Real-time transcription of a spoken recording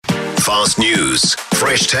Fast news,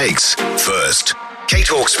 fresh takes, first. Kate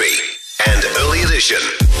Hawkesby and Early Edition.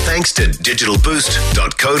 Thanks to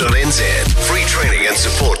digitalboost.co.nz. Free training and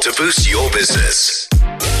support to boost your business.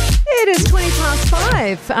 It is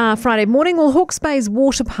 5:20 Friday morning. Well, Hawke's Bay's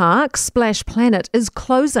water park, Splash Planet, is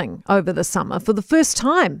closing over the summer for the first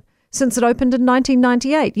time since it opened in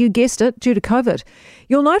 1998. You guessed it, due to COVID.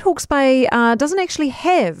 You'll note Hawke's Bay doesn't actually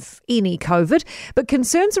have any COVID, but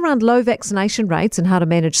concerns around low vaccination rates and how to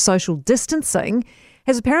manage social distancing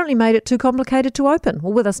has apparently made it too complicated to open.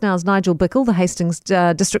 Well, with us now is Nigel Bickle, the Hastings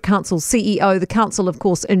District Council CEO, the council, of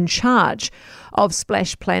course, in charge of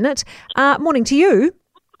Splash Planet. Morning to you.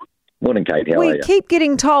 Morning, Kate. How are you? We keep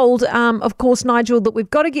getting told, of course, Nigel, that we've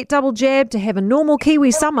got to get double jabbed to have a normal Kiwi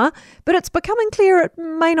summer, but it's becoming clear it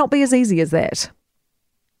may not be as easy as that.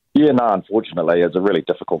 Yeah, no, unfortunately, it's a really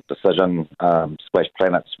difficult decision. Splash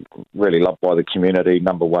Planet's really loved by the community,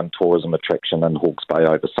 number one tourism attraction in Hawke's Bay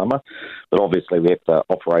over summer. But obviously we have to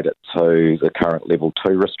operate it to the current level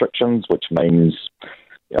 2 restrictions, which means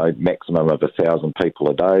maximum of 1,000 people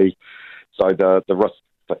a day. So the risks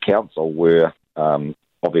for council were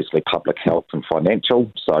obviously public health and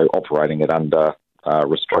financial. So operating it under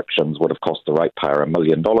restrictions would have cost the ratepayer $1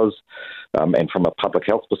 million. And from a public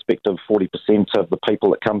health perspective, 40% of the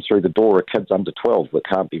people that come through the door are kids under 12 that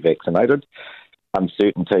can't be vaccinated.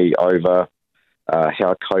 Uncertainty over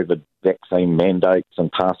how COVID vaccine mandates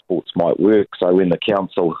and passports might work. So when the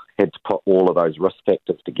council had to put all of those risk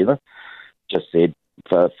factors together, just said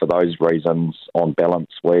for those reasons, on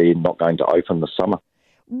balance, we're not going to open this summer.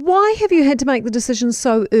 Why have you had to make the decision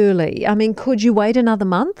so early? I mean, could you wait another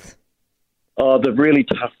month? The really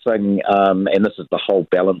tough thing, and this is the whole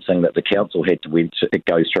balancing that the council had to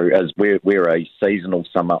go through, is we're a seasonal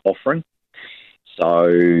summer offering. So,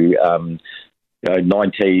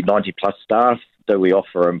 90 plus staff. Do we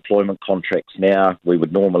offer employment contracts now? We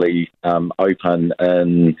would normally open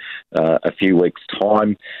in a few weeks'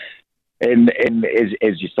 time. And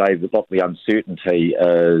as you say, what the uncertainty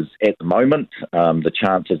is at the moment, the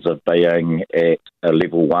chances of being at a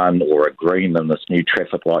level 1 or a green in this new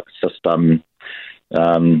traffic light system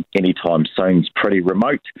anytime soon is pretty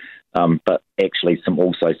remote. But actually some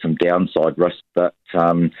downside risk that,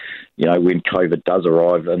 when COVID does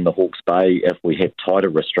arrive in the Hawke's Bay, if we have tighter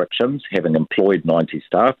restrictions, having employed 90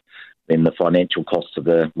 staff, then the financial costs of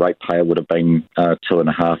the ratepayer would have been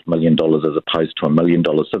 $2.5 million as opposed to $1 million.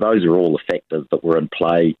 So those are all the factors that were in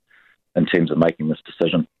play in terms of making this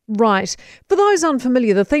decision. Right. For those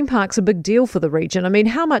unfamiliar, the theme park's a big deal for the region. I mean,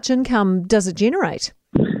 how much income does it generate?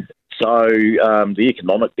 So the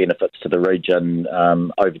economic benefits to the region,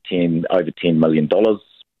 over $10 million.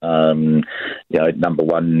 Number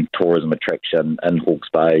one tourism attraction in Hawke's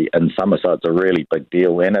Bay in summer, so it's a really big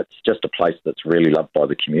deal, and it's just a place that's really loved by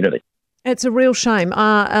the community. It's a real shame.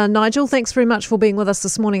 Nigel, thanks very much for being with us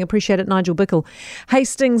this morning. Appreciate it. Nigel Bickle,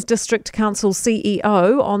 Hastings District Council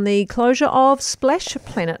CEO, on the closure of Splash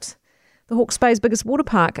Planet, the Hawke's Bay's biggest water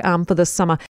park for this summer.